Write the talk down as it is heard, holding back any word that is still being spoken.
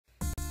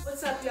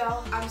What's up,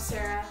 y'all? I'm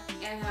Sarah,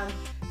 and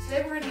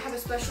today we're going to have a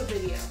special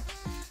video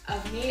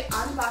of me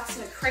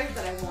unboxing a crate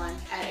that I won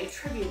at a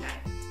trivia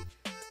night.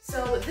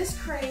 So this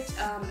crate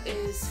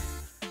is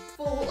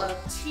full of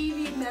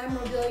TV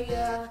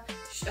memorabilia,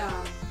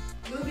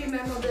 movie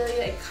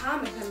memorabilia, and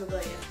comic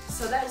memorabilia.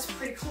 So that is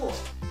pretty cool.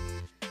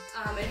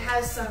 It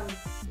has some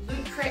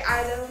loot crate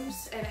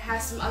items, and it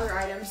has some other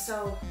items,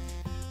 so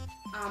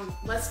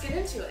let's get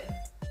into it.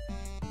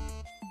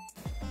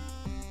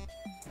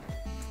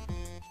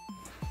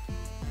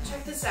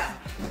 Check this out.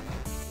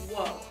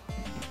 Whoa.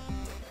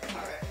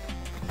 Alright.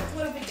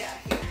 What do we got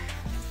here?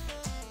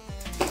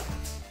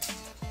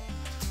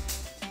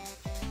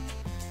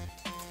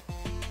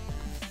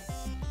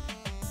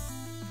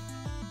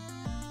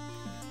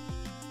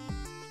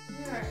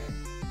 Alright.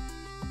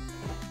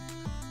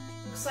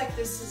 Looks like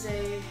this is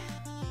a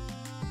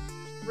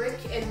Rick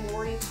and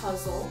Morty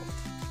puzzle.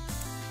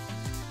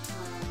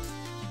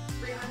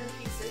 300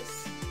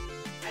 pieces.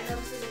 I know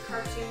this is a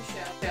cartoon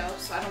show,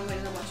 so I don't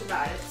really know much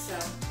about it, so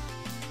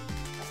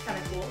that's kind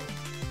of cool.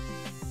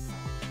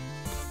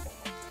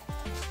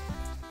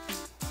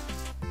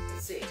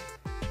 Let's see.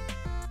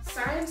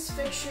 Science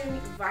fiction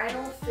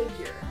vinyl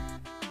figure.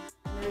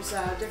 And there's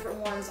different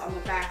ones on the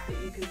back that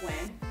you could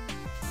win.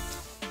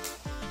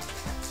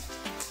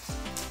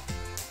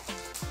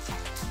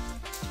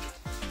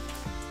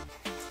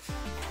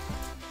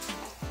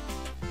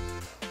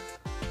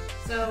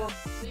 So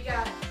we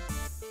got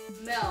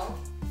Mel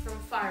from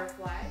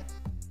Firefly.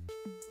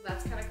 So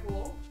that's kind of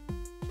cool.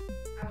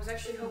 I was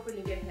actually hoping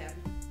to get him.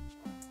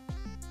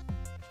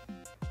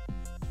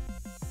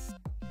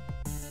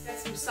 Got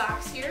some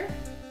socks here.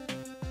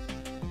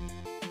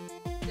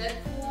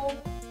 Deadpool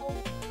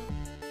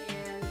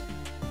and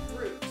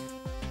Groot.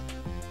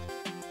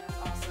 That's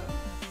awesome.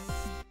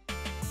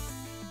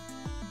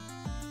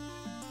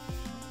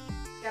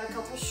 Got a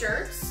couple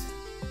shirts.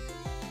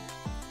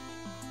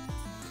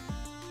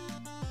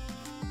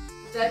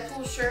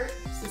 Deadpool shirt,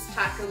 says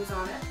tacos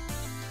on it.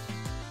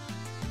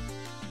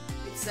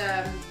 It's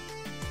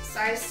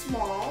size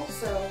small,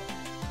 so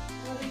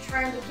we'll be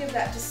trying to give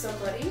that to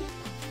somebody.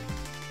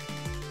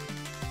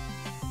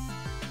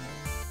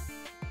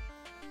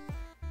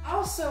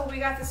 Also, we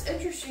got this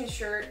interesting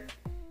shirt.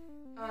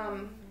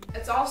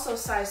 It's also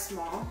size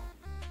small.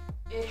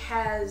 It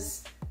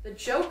has the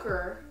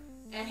Joker,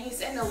 and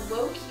he's in a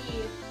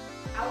low-key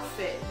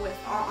outfit with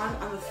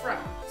on the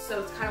front,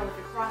 so it's kind of like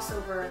a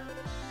crossover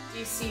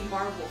DC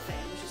Marvel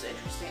thing, which is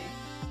interesting.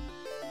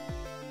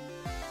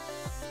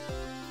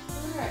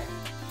 Alright.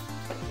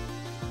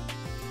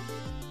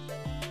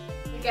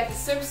 We got The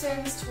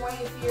Simpsons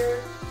 20th Year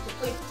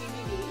Complete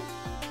DVD.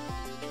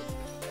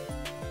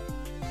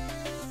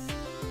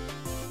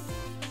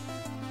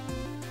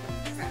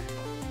 Okay.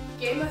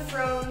 Game of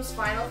Thrones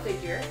final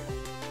figure.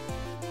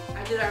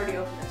 I did already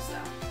open this though.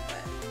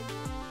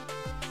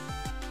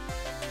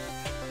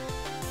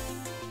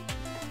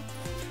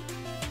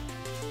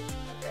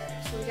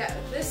 We got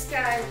this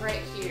guy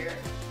right here,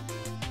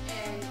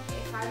 and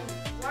if I'm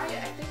right,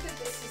 I think that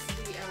this is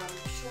the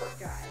short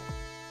guy.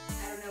 I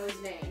don't know his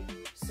name,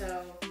 so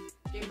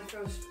Game of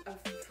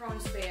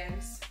Thrones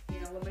fans, you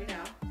know, let me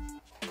know.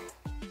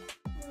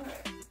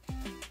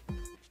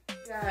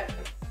 Alright. Got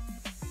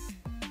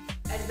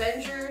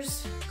Avengers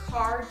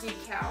car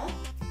decal,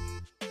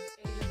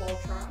 Age of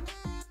Ultron,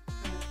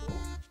 kind of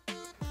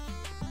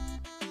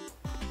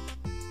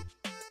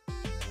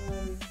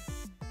cool.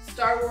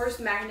 Star Wars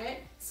magnet.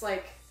 It's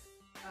like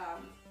a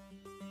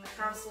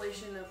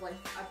constellation of like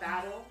a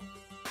battle.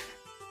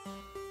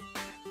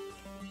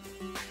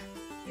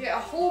 We got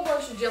a whole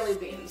bunch of jelly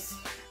beans.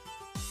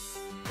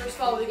 First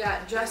of all, we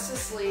got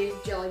Justice League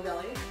Jelly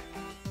Belly.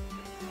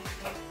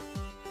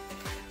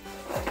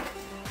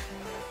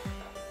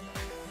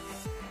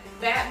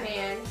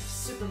 Batman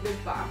Super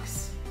Big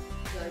Box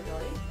Jelly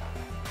Belly.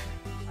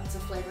 Lots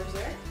of flavors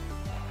there.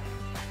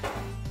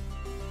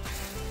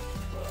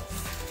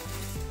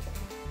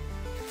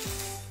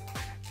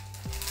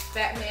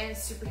 Batman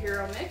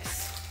Superhero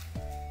Mix,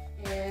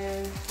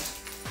 and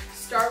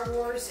Star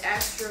Wars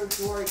Astro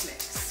Droid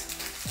Mix.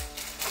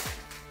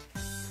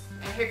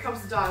 And here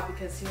comes the dog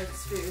because he knows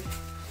his food.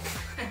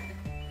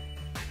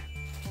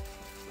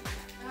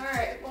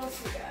 Alright, what else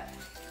we got?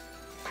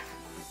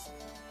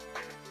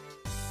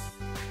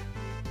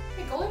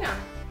 Hey, go lay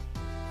down.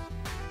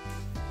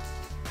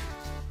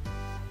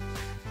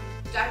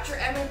 Dr.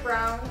 Emmett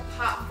Brown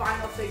Pop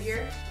Vinyl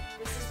Figure.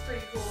 This is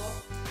pretty cool.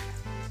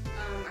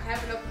 I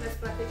haven't opened this,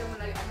 but I think I'm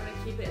gonna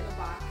keep it in the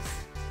box.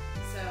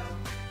 So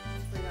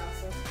it's pretty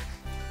awesome.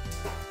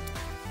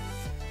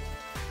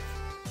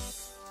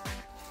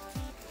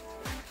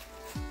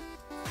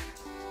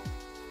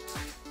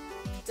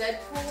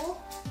 Deadpool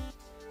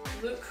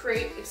Loot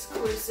Crate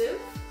exclusive.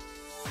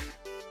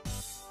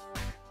 It's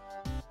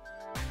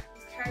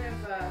kind of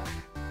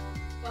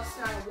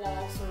busting out a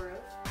wall, sort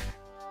of.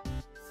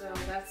 So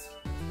that's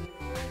pretty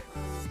cool.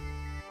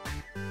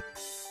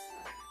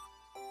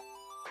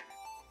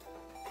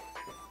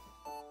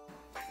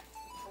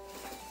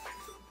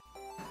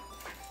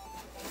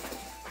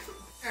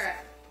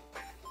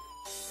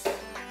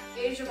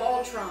 Age of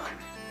Ultron.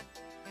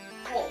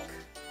 Hulk.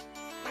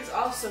 He's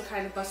also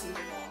kind of busting the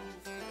ball.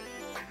 He's kind of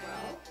cool as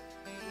well.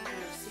 You can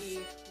kind of see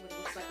what it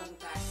looks like on the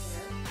back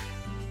there.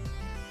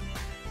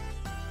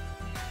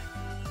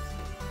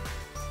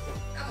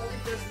 I'm gonna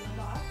leave those in the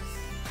box.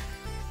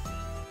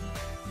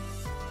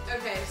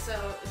 Okay, so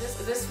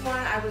this one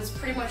I was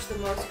pretty much the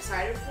most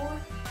excited for.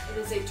 It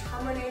is a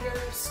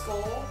Terminator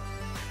skull,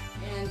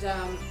 and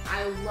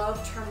I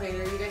love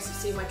Terminator. You guys have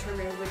seen my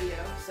Terminator video,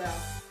 so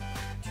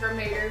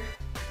Terminator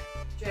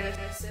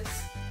Genesis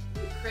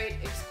Loot Crate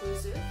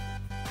exclusive.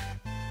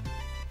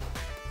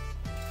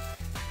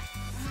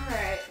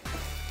 Alright,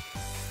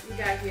 we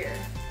got here.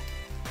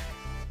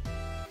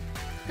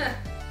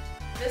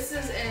 This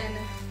is an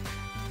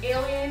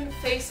alien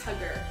face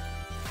hugger.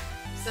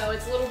 So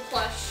it's a little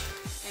plush,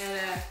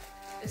 and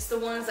it's the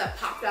ones that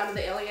popped out of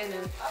the alien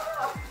and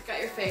got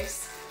your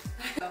face.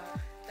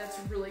 That's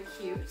really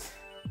cute.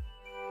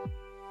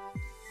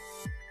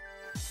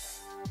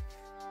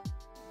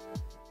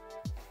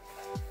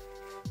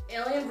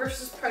 Alien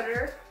vs.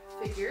 Predator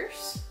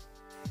figures.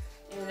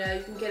 And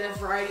you can get a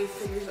variety of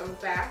figures on the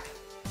back.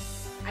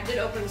 I did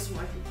open this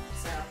one,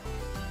 so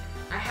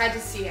I had to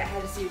see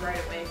right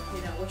away,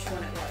 you know, which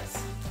one it was.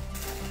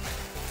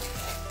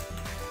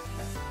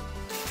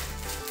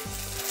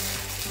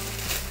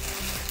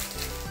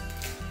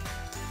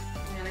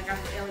 And I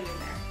got the alien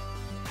there.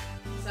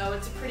 So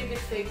it's a pretty good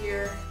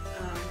figure.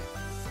 I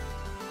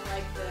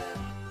like the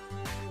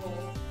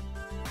little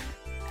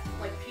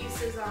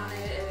pieces on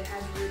it, and it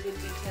has really good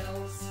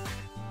details.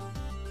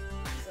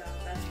 So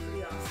that's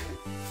pretty awesome.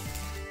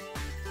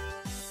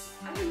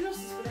 I didn't notice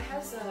this, but it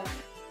has a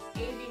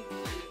AVP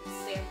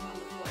stamp on the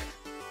foot.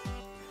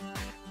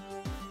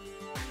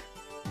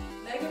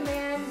 Mega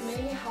Man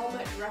mini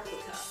helmet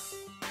replica,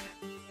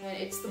 and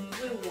it's the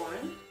blue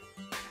one.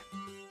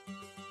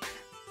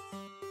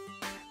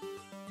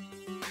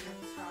 At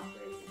the top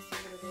there, you can see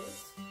what it is.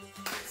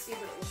 Let's see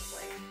what it looks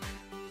like.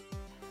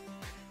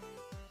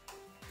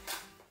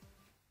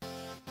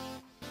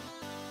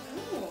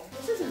 Oh,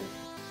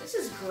 this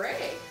is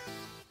great.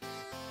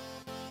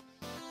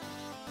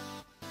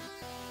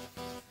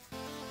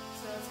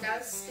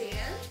 Got a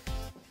stand.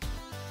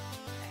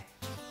 Okay.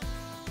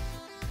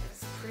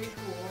 That's pretty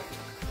cool.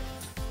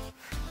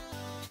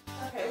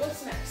 Okay,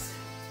 what's next?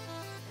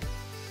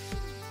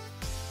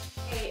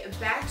 A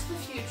Back to the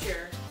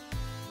Future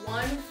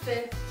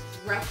 1/5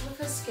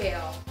 replica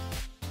scale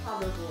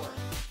hoverboard.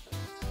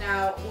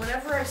 Now,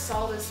 whenever I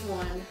saw this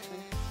one,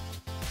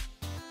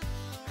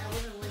 I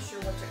wasn't really sure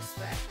what to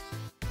expect.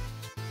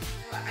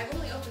 I've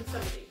only opened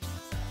some of these,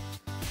 so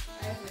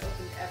I haven't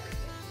opened everything.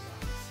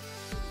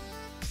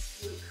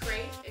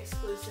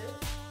 Exclusive.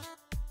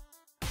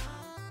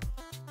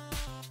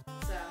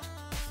 So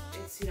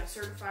it's, you know,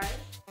 certified.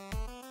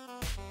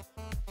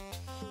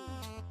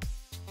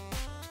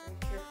 Very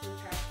carefully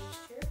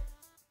packaged here.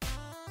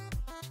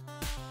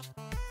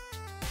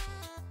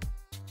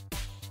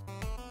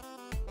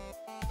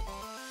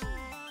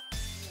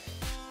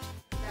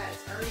 That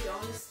is already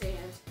on the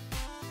stand.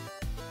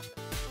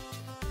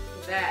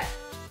 That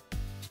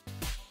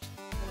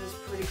is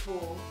pretty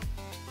cool.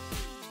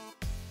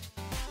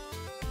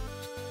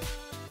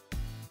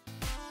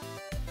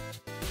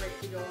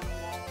 To go on the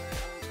wall or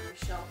on a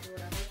shelf or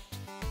whatever.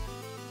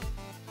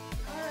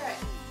 Alright.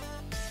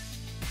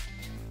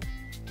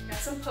 Got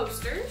some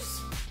posters.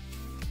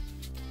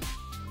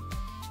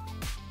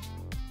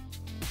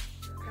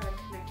 They're kind of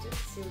connected.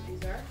 Let's see what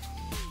these are.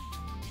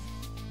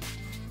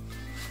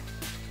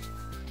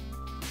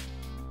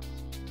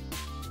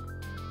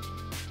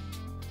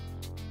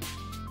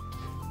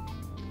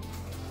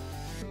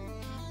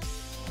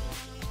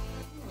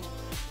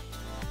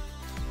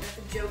 Got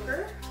the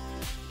Joker.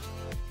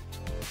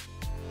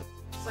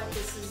 Looks like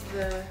this is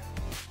the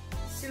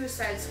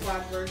Suicide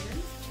Squad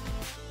version.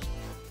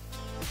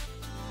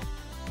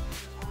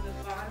 On the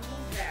bottom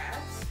of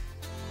that,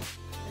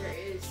 there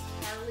is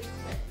Harley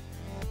Quinn.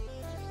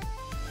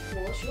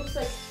 Cool. She looks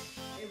like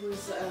it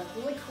was a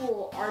really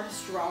cool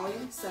artist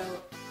drawing, so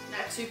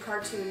not too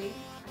cartoony.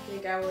 I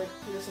think I would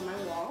put this on my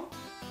wall.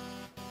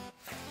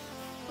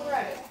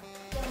 Alright,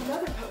 got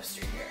another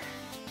poster here.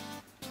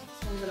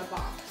 This one's in a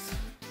box.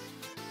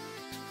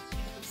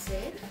 Let's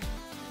see.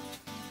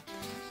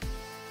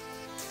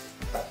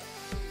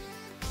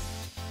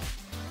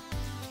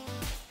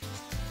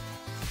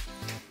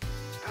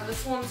 Oh,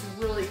 this one's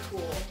really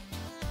cool.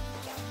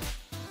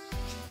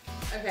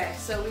 Okay,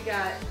 so we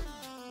got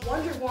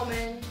Wonder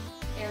Woman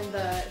and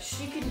the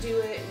She Can Do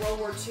It World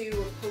War II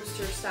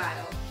poster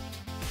style.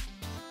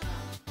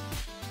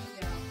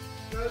 Yeah,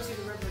 Rosie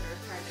the Riveter,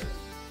 kind of.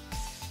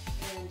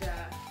 And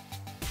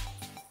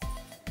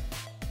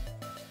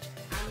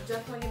I'm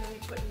definitely going to be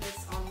putting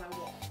this on my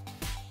wall.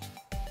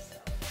 So,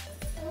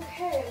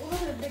 okay, what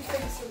other big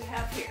things do we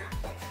have here?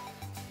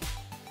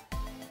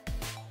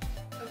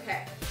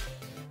 Okay.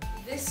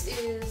 This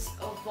is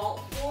a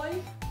Vault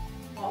Boy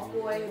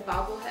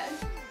bobblehead,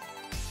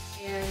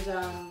 and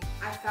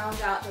I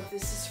found out that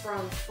this is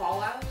from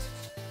Fallout.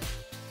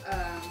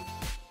 I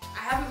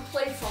haven't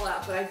played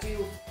Fallout, but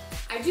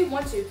I do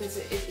want to because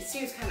it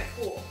seems kind of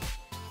cool.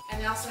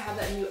 And they also have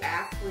that new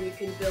app where you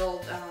can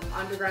build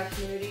underground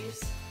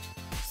communities.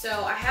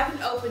 So I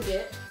haven't opened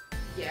it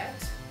yet.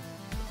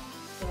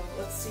 So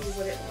let's see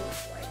what it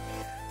looks like.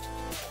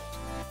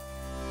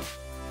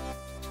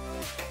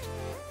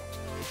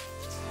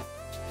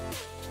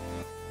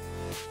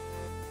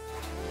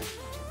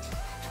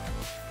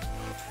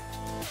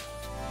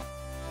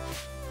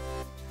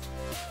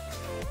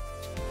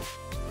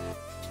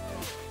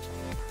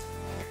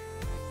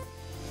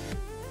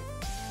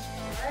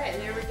 Alright,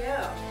 there we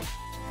go.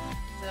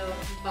 So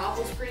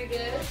Bobble's pretty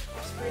good.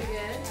 It's pretty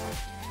good.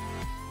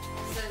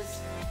 It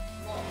says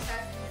Vault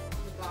Tech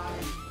on the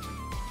bottom.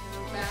 And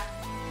on the back,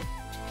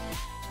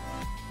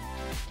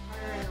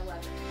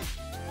 111.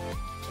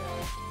 So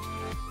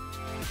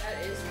that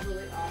is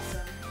really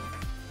awesome.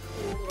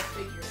 Cool little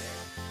figure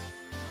there.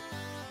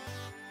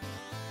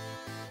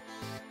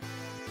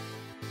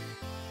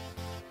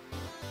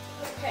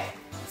 Okay,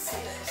 let's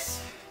see this.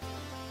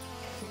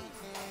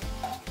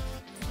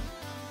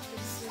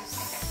 This is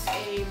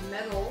a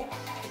metal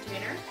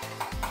container.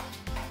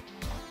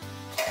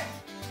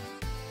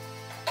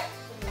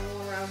 Put a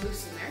little around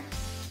loose in there.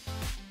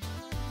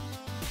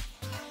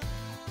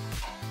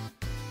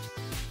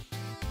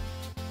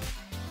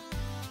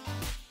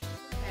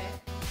 Okay.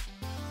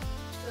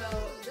 So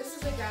this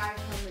is a guy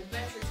from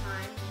Adventure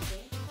Time, I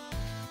think.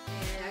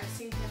 And I've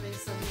seen him in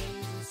some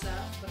memes and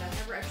stuff, but I've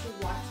never actually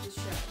watched the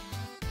show.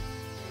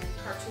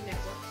 Cartoon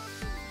Network.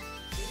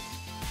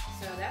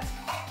 So that's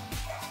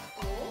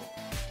cool.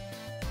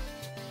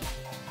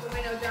 Let me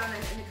know down in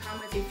the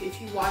comments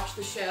if you watch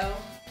the show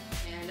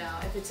and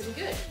if it's any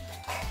good.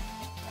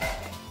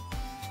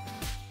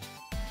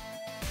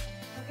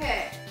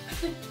 Okay.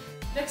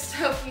 Next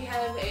up we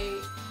have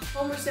a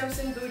Homer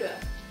Simpson Buddha.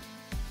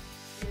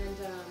 And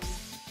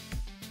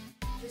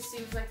this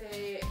seems like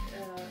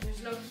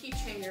there's no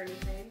keychain or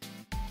anything.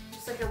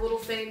 Just like a little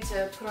thing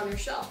to put on your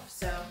shelf.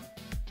 So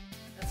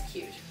that's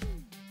cute.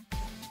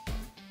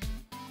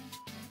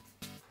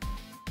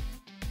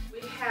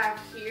 We have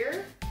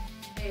here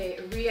a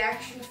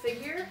reaction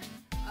figure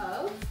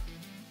of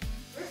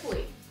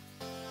Ripley.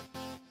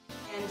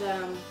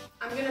 And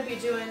I'm going to be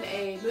doing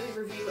a movie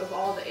review of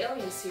all the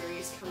Alien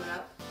series coming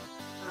up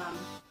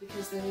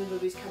because the new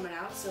movie's coming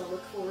out, so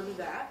look forward to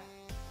that.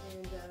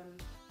 And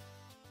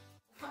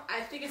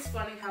I think it's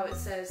funny how it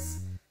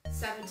says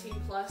 17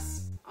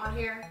 plus on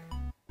here.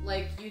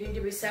 Like, you need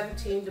to be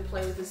 17 to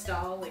play with this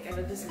doll. Like, I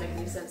know this doesn't make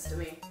any sense to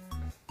me.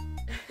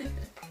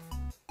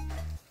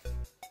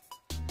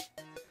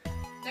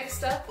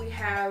 Next up, we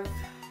have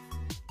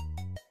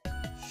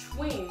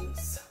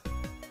Schwings.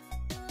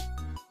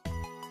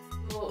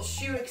 A little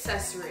shoe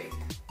accessory.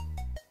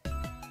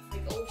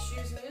 Make old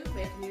shoes new,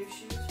 make new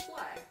shoes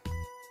fly.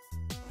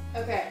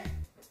 Okay.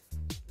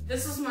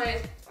 This is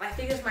I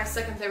think it's my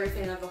second favorite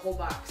thing out of the whole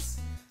box.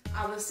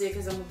 Obviously,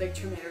 because I'm a big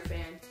Terminator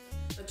fan.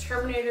 The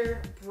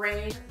Terminator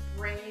brain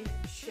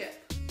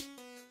chip.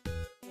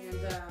 And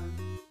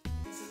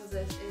this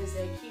is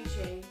a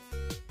keychain.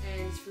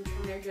 And it's from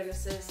Terminator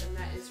Genesis, and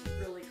that is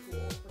really cool.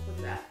 Look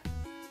at that.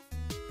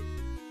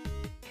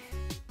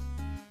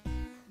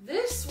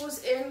 This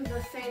was in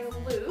the thing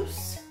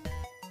loose,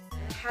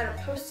 and it had a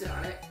post-it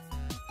on it.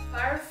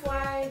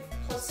 Firefly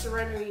plus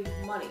Serenity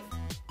money.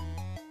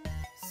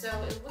 So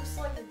it looks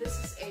like that this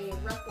is a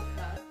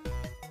replica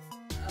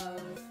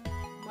of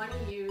money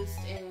used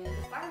in the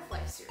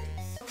Firefly series.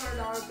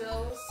 $100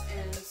 bills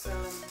and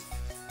some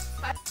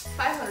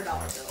 $500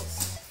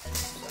 bills.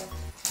 So,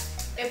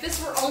 if this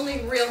were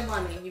only real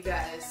money, you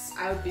guys,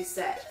 I would be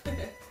set.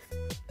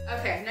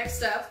 Okay,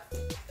 next up,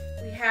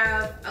 we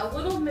have a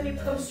little mini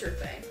poster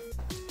thing.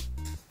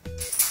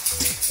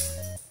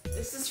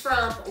 This is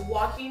from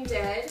Walking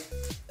Dead,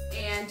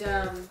 and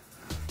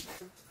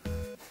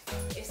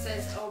it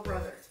says, "Oh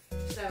brother."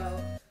 So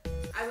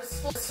I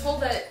was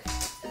told that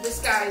this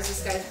guy is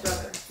this guy's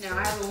brother. Now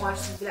I haven't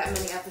watched that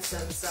many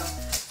episodes, so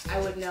I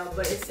wouldn't know,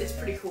 but it's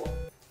pretty cool.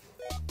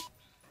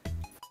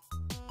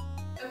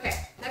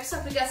 Okay, next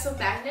up we got some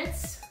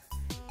magnets.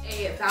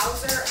 A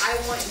Bowser I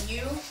Want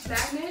You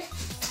magnet.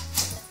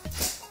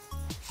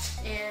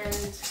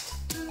 And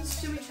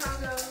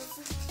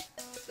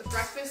Chimichangas, The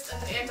Breakfast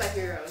of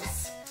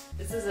Anti-Heroes.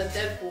 This is a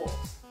Deadpool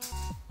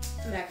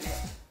magnet.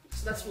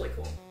 So that's really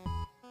cool.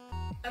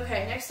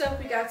 Okay, next up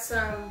we got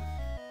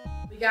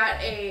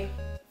a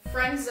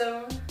Friend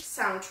Zone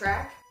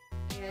soundtrack.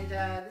 And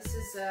this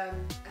is, I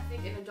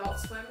think, an Adult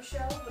Swim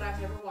show, but I've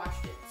never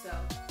watched it, so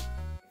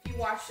if you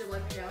watched it,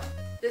 let me know.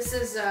 This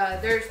is,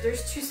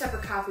 there's two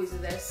separate copies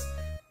of this,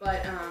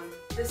 but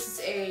this is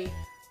a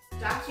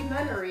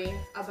documentary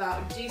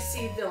about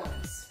DC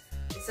villains.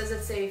 It says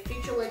it's a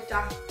feature-length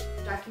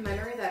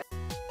documentary that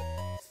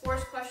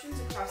explores questions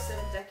across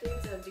 7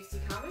 decades of DC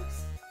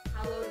Comics,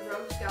 hallowed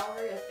rogues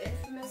gallery of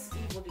infamous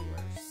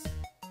evildoers.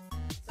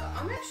 So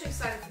I'm actually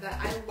excited for that.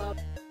 I love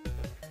it.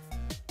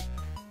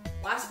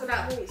 Last but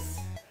not least,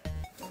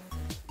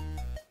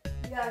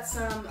 we got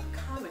some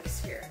comics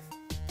here.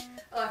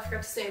 Oh, I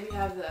forgot to say we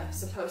have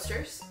some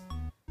posters.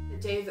 The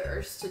Day the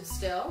Earth Stood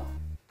Still.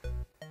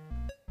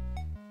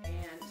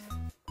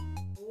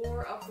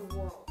 War of the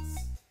Worlds.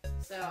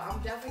 So I'm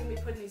definitely going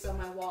to be putting these on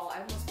my wall.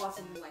 I almost bought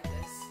something like this.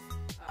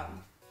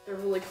 They're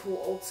really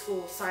cool, old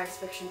school science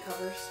fiction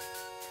covers.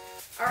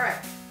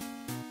 Alright.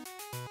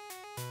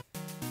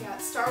 We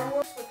got Star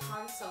Wars with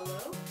Han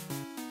Solo.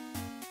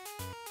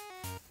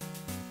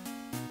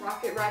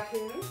 Rocket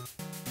Raccoon.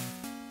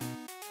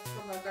 That's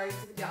from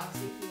Guardians of the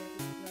Galaxy, if you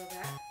didn't know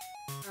that.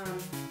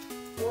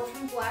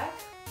 Orphan Black.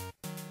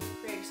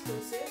 Great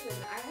exclusive,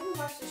 and I haven't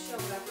watched this show,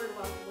 but I've heard a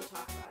lot of people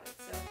talk about it.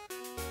 So,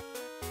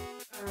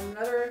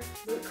 another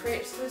Loot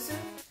Crate exclusive,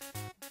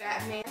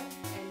 Batman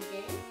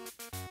Endgame.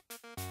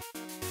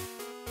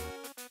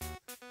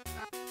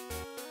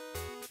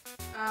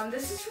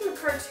 This is from a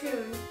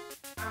cartoon.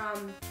 I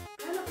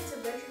don't know if it's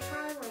Adventure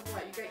Time or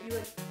what. You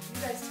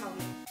guys tell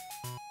me.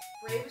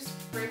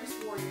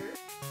 Bravest Warrior.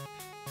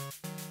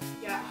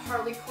 You got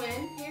Harley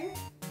Quinn here.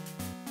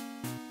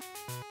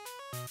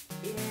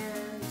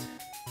 And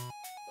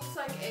looks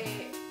like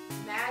a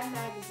Mad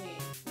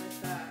magazine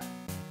with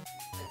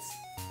it's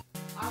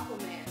Aquaman on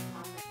there.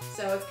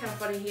 So it's kind of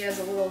funny. He has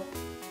a little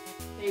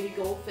baby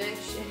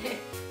goldfish, and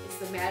it's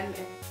the Mad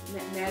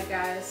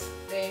guy's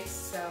face.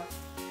 So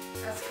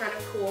that's kind of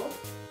cool.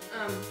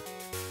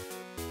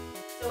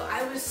 So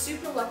I was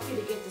super lucky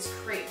to get this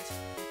crate.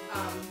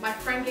 My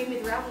friend gave me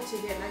the raffle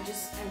ticket, and I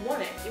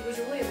won it. It was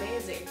really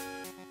amazing.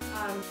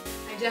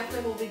 I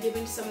definitely will be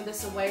giving some of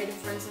this away to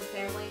friends and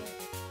family.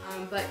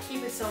 But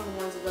keeping some of the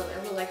ones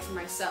I really like for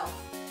myself.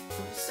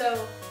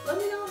 So let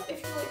me know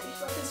if you like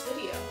this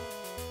video.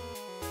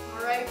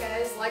 Alright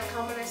guys, like,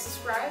 comment, and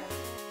subscribe.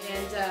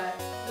 And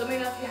let me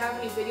know if you have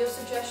any video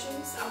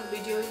suggestions. I'm going to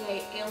be doing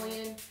a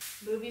Alien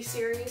movie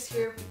series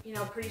here,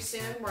 pretty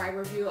soon, where I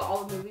review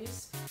all the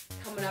movies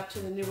coming up to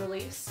the new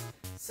release.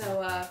 So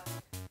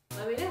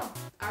let me know.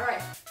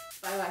 Alright,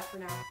 bye-bye for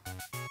now.